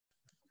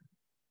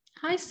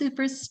Hi,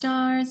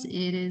 superstars.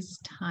 It is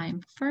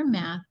time for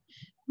math.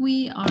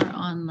 We are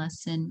on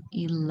lesson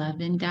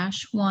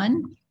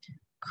 11-1,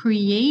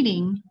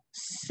 creating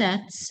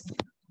sets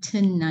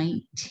to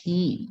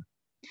 19.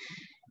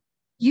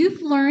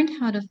 You've learned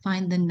how to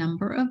find the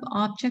number of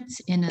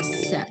objects in a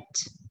set.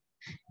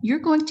 You're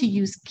going to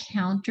use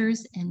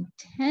counters and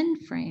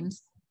 10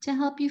 frames to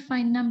help you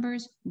find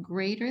numbers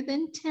greater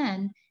than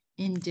 10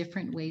 in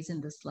different ways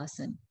in this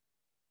lesson.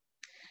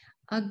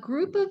 A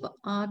group of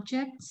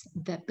objects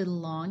that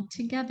belong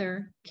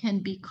together can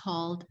be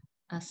called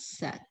a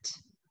set.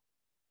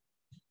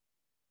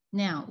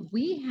 Now,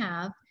 we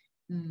have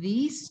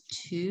these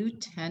two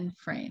 10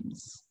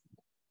 frames.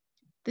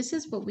 This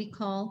is what we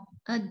call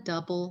a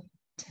double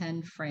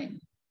 10 frame.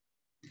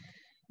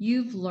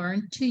 You've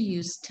learned to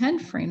use 10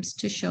 frames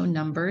to show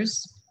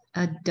numbers.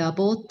 A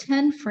double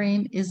 10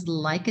 frame is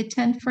like a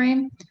 10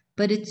 frame,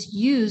 but it's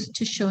used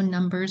to show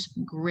numbers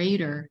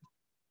greater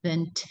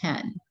than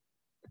 10.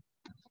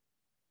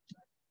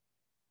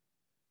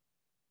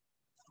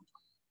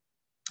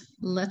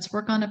 Let's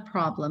work on a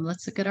problem.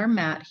 Let's look at our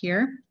mat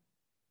here.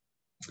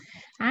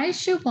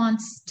 Aisha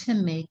wants to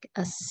make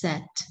a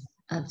set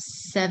of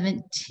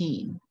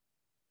 17.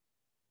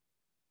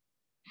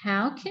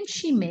 How can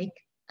she make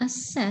a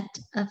set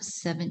of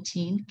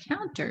 17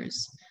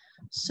 counters?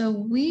 So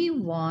we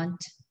want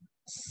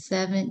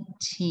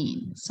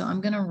 17. So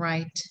I'm going to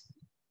write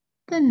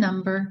the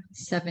number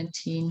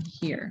 17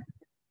 here.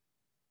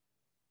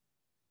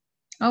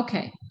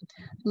 Okay,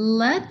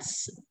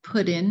 let's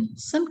put in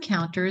some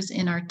counters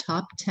in our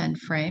top 10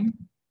 frame.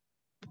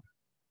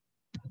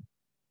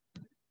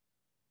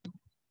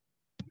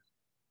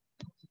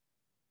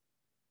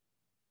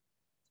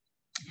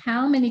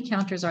 How many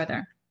counters are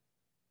there?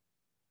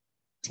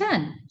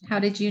 10. How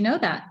did you know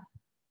that?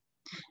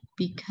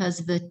 Because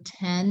the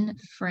 10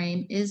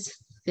 frame is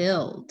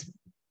filled.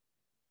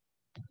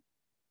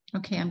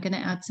 Okay, I'm going to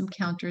add some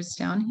counters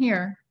down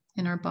here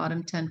in our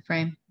bottom 10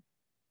 frame.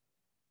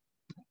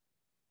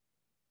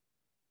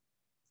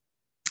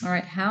 All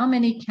right, how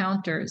many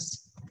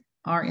counters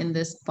are in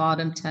this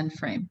bottom 10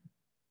 frame?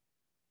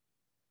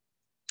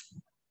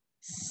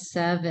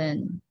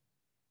 7.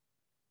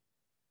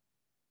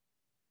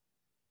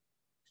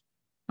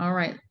 All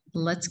right,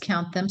 let's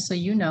count them so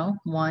you know.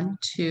 1,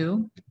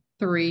 2,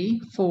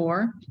 3,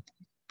 4,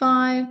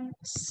 5,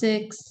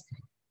 6,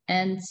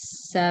 and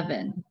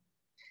 7.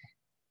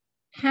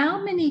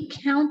 How many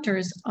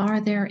counters are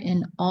there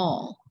in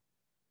all?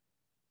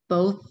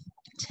 Both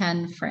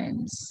 10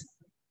 frames.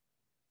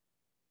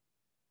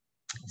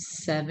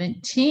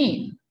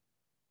 17.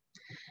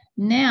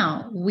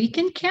 Now, we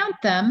can count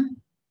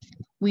them.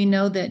 We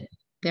know that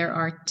there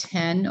are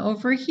 10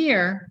 over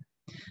here,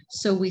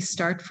 so we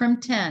start from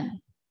 10.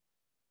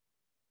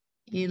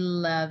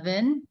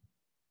 11,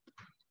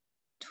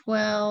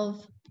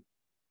 12,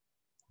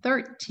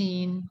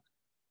 13,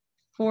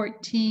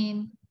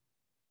 14,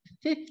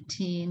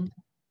 15,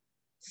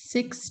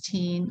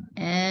 16,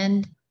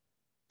 and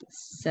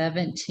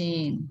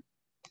 17.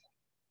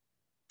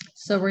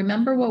 So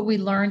remember what we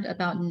learned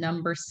about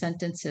number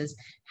sentences.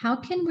 How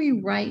can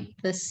we write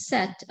the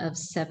set of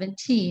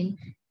 17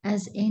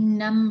 as a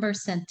number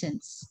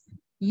sentence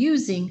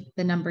using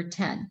the number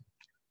 10?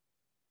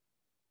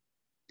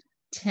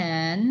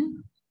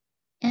 10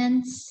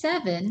 and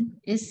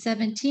 7 is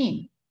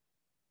 17.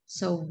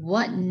 So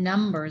what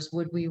numbers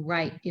would we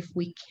write if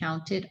we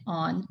counted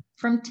on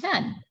from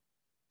 10?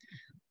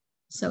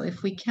 So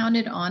if we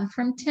counted on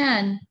from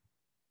 10,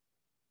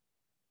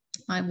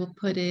 I will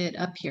put it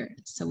up here.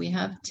 So we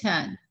have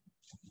 10.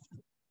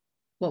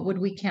 What would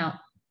we count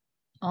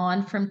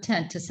on from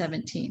 10 to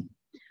 17?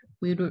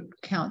 We would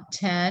count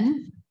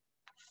 10,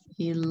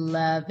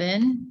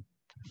 11,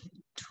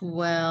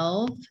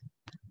 12,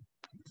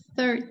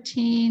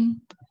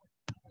 13,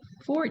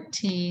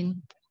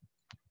 14,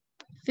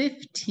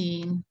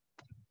 15,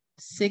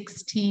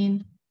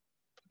 16,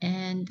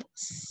 and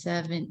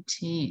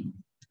 17.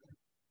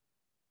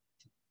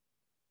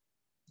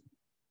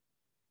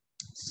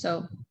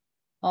 So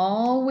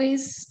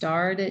always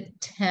start at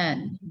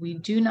 10. We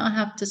do not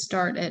have to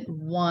start at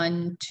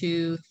 1,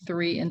 2,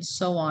 3, and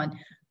so on.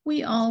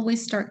 We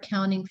always start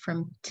counting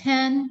from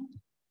 10,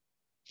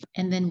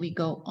 and then we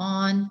go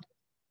on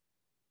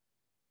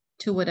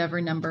to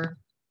whatever number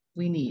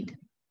we need.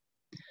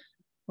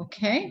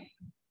 Okay,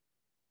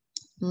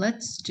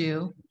 let's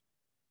do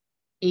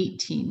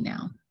 18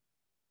 now.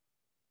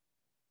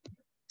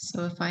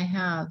 So if I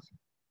have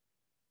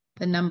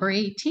the number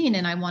 18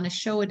 and I want to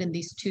show it in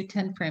these two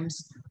 10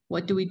 frames,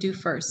 what do we do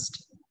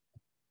first?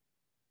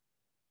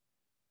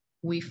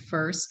 We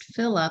first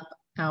fill up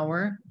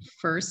our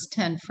first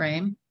 10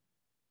 frame,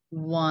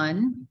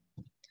 1.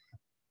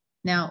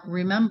 Now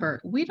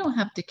remember, we don't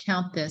have to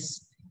count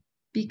this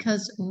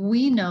because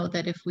we know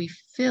that if we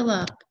fill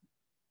up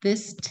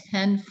this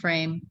 10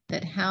 frame,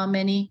 that how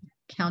many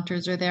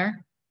counters are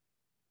there?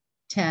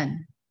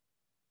 10.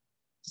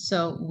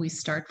 So we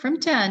start from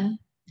 10.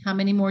 How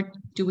many more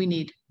do we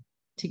need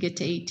to get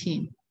to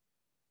 18?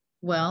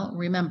 Well,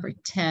 remember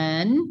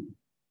 10,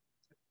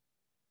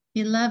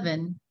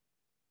 11,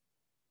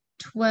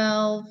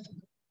 12,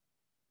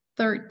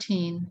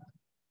 13,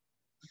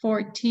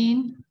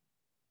 14,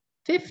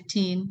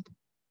 15,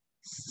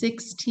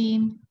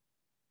 16,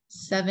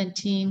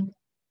 17,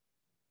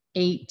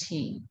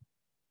 18.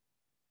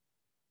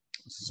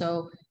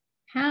 So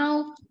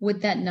how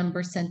would that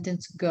number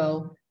sentence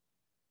go?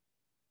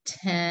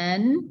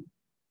 10.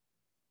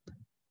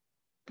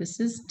 This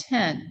is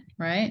 10,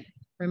 right?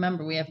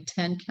 Remember, we have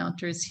 10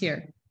 counters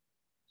here.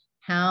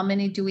 How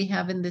many do we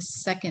have in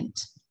this second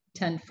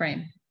 10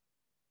 frame?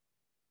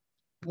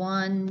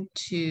 1,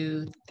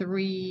 2,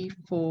 3,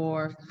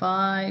 4,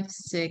 5,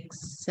 6,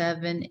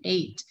 7,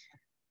 8.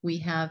 We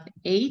have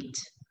 8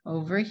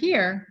 over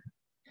here.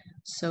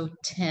 So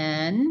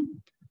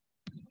 10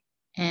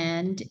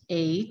 and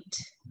 8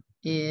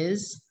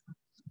 is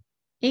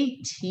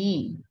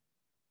 18.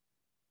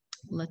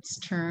 Let's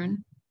turn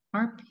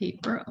our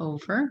paper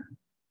over.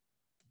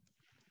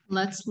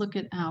 Let's look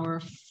at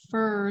our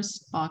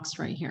first box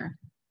right here.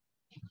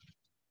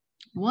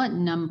 What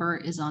number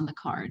is on the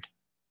card?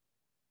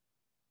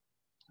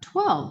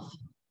 12.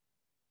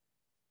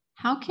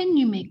 How can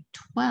you make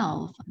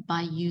 12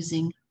 by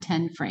using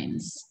 10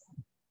 frames?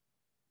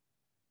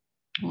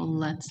 Well,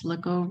 let's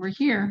look over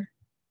here.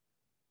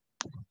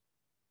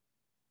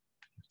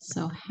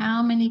 So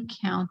how many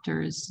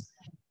counters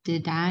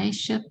did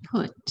Aisha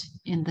put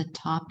in the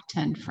top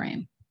 10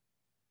 frame?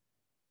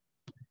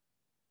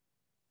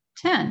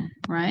 10,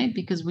 right?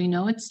 Because we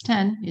know it's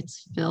 10,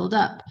 it's filled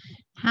up.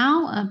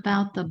 How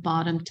about the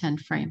bottom 10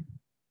 frame?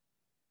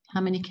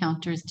 How many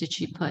counters did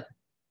she put?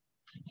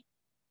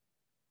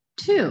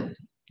 2.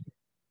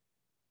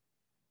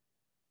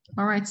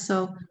 All right,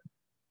 so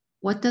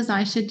what does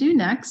Aisha do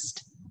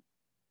next?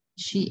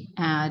 She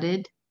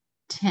added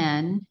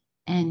 10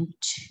 and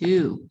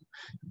 2.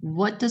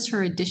 What does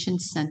her addition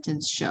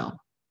sentence show?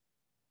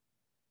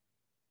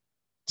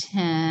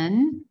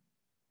 10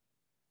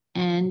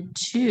 and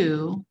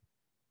 2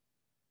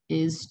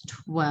 is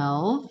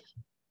 12.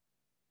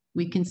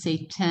 We can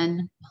say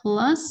 10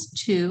 plus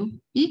 2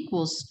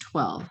 equals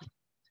 12.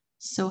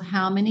 So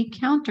how many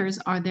counters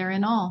are there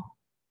in all?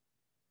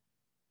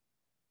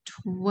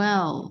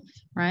 12,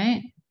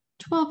 right?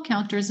 12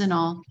 counters in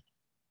all.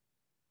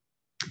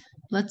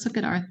 Let's look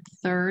at our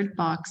third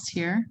box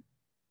here.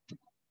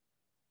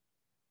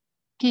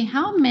 Okay,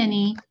 how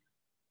many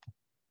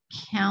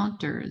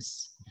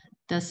counters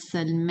does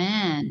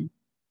Salman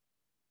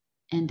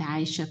and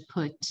Aisha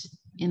put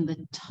in the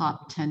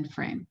top 10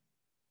 frame?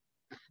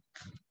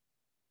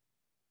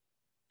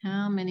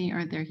 How many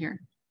are there here?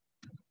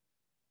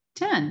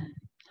 10.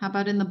 How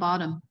about in the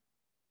bottom?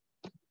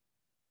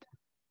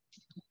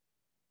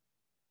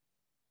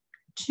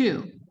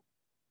 2,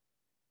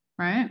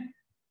 right?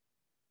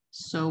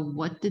 So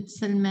what did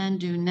Salman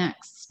do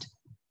next?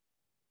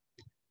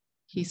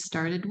 He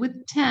started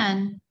with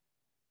 10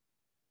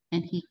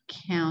 and he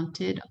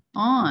counted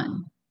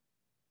on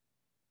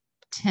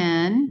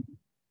 10,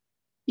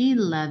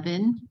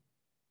 11,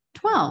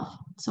 12.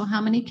 So how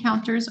many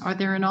counters are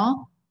there in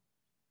all?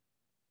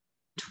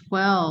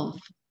 12. All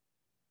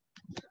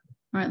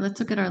right, let's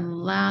look at our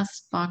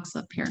last box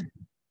up here.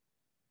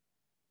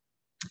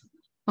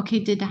 Okay,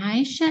 did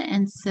Aisha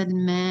and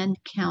Salman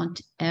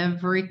count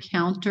every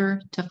counter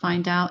to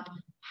find out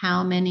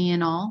how many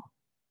in all?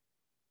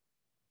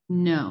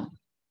 No.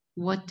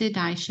 What did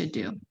Aisha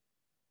do?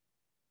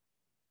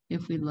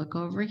 If we look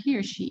over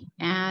here, she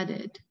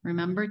added,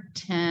 remember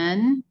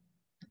 10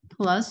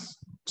 plus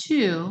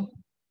 2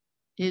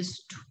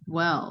 is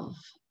 12.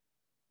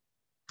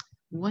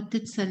 What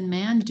did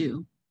Salman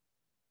do?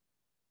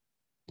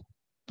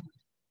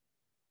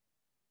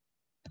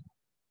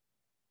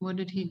 What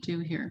did he do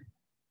here?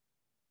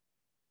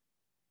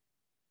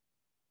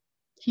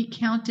 He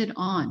counted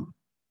on.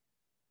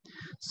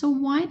 So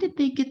why did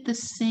they get the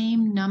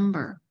same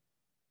number?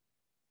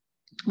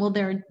 Well,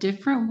 there are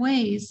different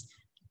ways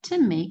to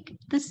make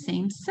the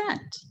same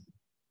set.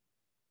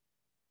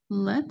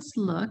 Let's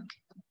look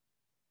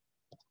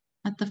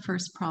at the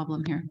first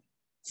problem here.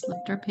 Let's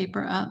lift our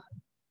paper up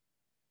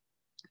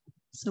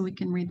so we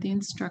can read the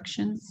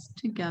instructions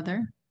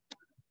together.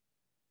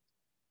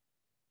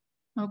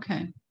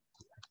 Okay,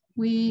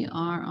 we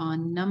are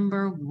on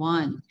number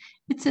 1.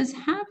 It says,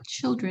 have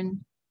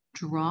children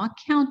draw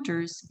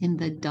counters in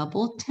the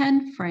double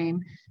 10 frame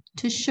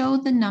to show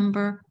the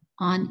number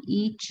on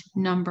each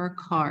number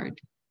card.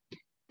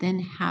 Then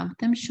have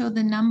them show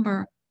the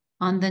number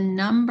on the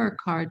number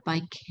card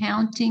by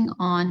counting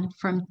on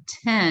from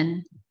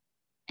 10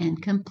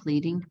 and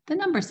completing the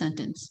number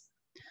sentence.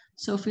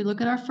 So if we look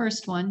at our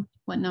first one,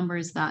 what number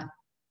is that?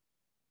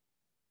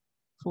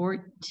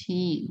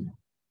 14.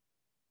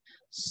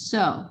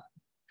 So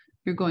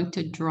you're going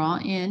to draw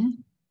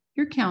in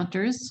your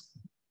counters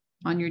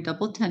on your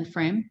double 10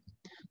 frame.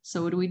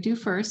 So what do we do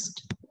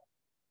first?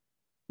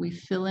 We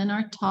fill in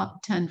our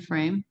top 10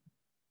 frame.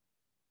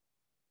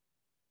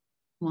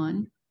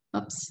 1.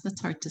 Oops,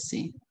 that's hard to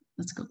see.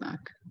 Let's go back.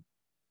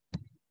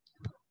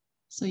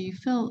 So you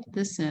fill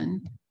this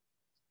in.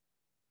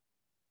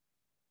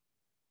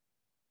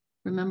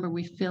 Remember,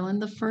 we fill in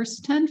the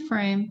first 10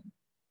 frame.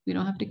 We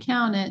don't have to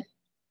count it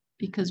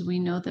because we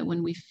know that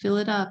when we fill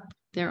it up,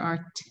 there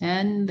are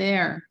 10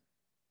 there.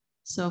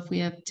 So if we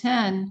have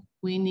 10,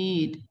 we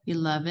need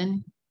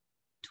 11,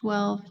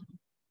 12,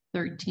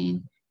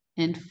 13,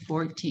 and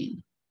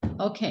 14.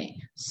 Okay,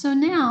 so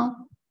now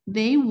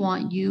they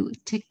want you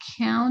to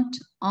count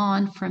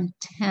on from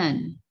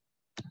 10.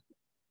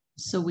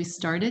 So we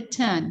start at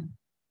 10,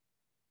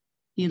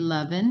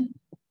 11,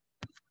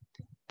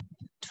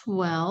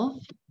 12,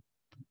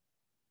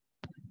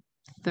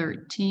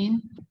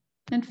 13,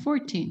 and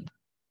 14.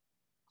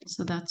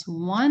 So that's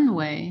one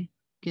way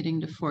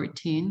getting to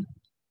 14.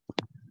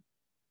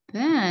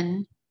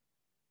 Then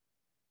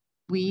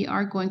we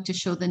are going to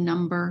show the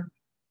number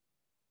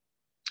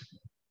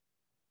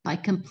by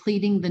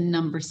completing the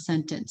number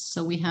sentence.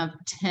 So we have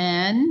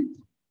 10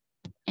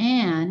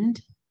 and,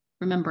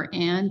 remember,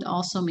 and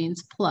also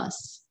means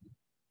plus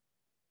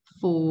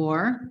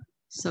 4.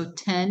 So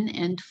 10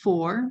 and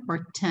 4,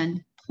 or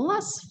 10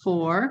 plus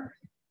 4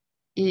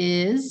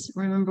 is,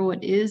 remember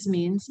what is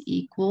means,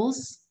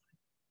 equals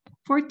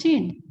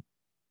 14.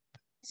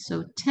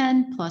 So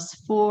 10 plus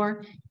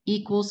 4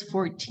 equals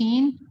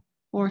 14,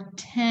 or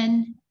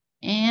 10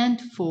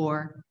 and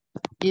 4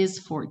 is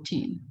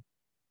 14.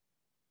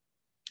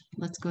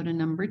 Let's go to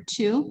number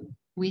 2.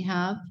 We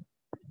have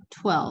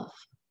 12.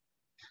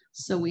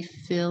 So we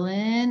fill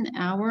in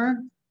our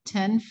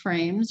 10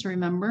 frames.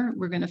 Remember,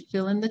 we're going to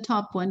fill in the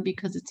top one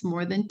because it's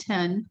more than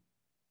 10.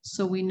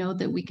 So we know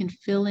that we can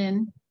fill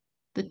in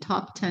the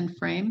top 10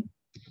 frame.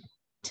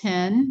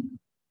 10,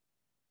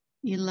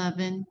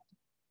 11,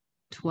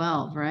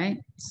 12, right?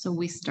 So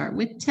we start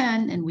with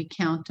 10 and we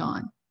count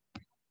on.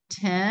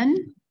 10,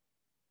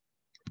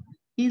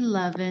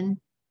 11,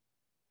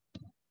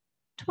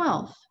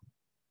 12.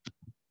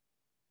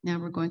 Now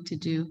we're going to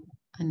do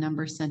a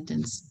number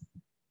sentence.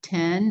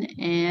 10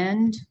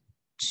 and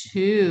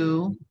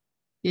 2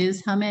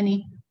 is how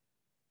many?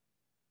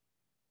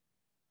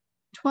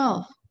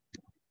 12.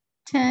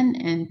 10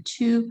 and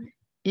 2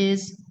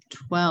 is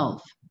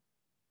 12.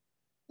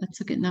 Let's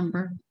look at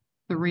number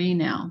 3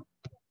 now.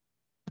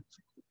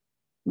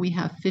 We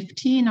have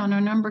 15 on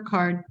our number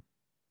card.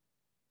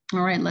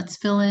 All right, let's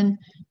fill in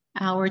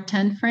our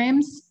 10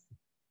 frames.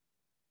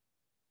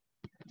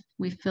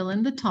 We fill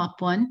in the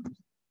top one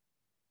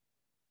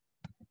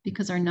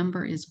because our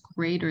number is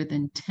greater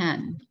than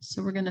 10.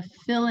 So we're going to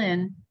fill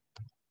in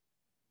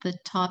the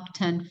top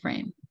 10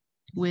 frame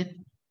with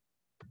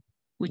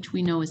which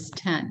we know is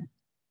 10.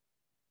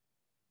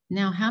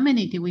 Now, how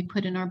many do we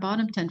put in our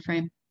bottom 10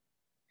 frame?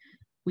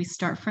 We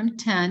start from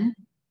 10,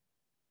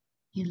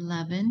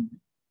 11,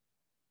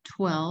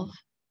 12,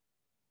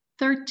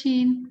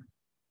 13,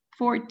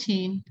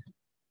 14,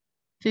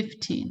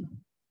 15.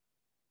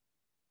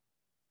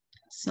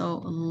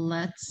 So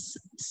let's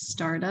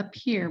start up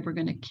here. We're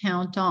going to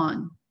count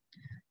on.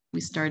 We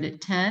start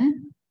at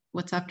 10.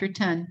 What's after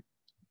 10?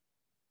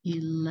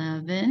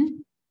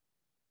 11,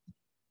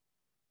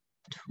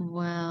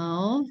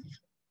 12,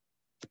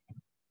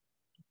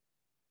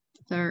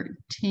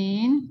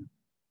 13,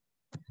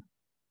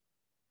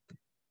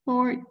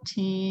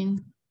 14,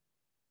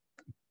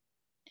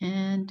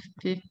 and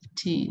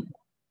 15.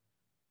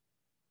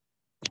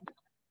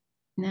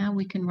 Now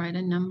we can write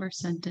a number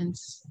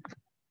sentence.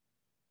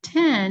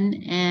 10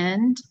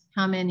 and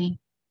how many?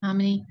 How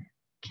many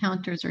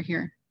counters are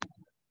here?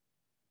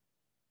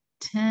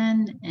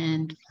 10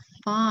 and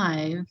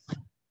 5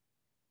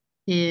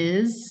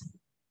 is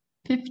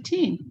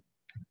 15.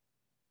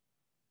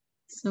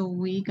 So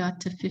we got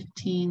to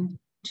 15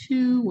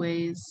 two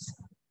ways.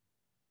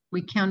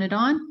 We counted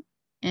on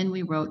and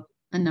we wrote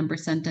a number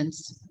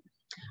sentence.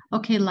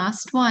 Okay,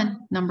 last one,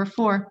 number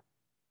 4.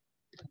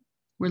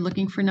 We're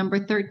looking for number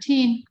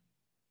 13.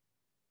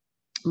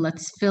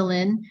 Let's fill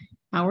in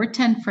our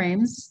 10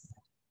 frames.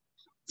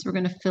 So we're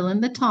going to fill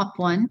in the top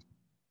one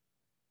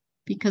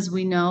because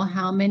we know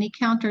how many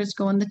counters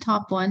go in the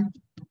top one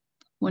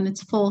when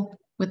it's full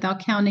without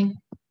counting.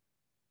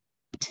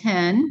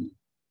 10.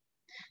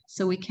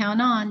 So we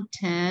count on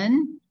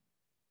 10,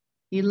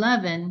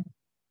 11,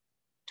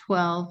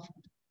 12,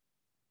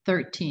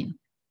 13.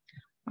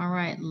 All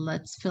right,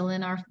 let's fill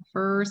in our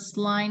first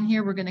line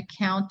here. We're going to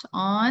count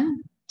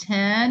on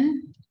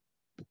 10,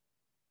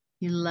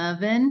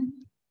 11,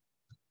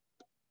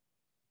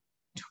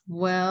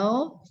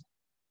 12,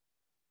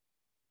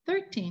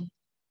 13.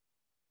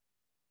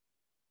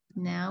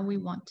 Now we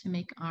want to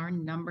make our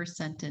number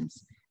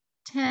sentence.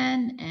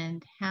 10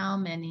 and how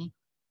many?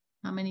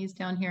 How many is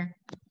down here?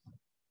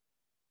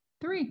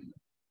 3.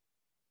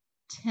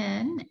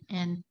 10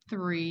 and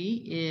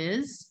 3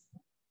 is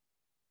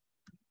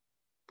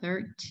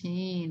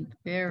 13.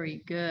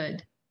 Very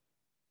good.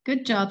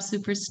 Good job,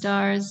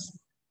 superstars.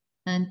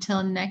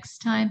 Until next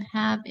time,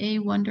 have a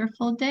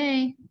wonderful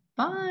day.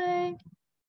 Bye.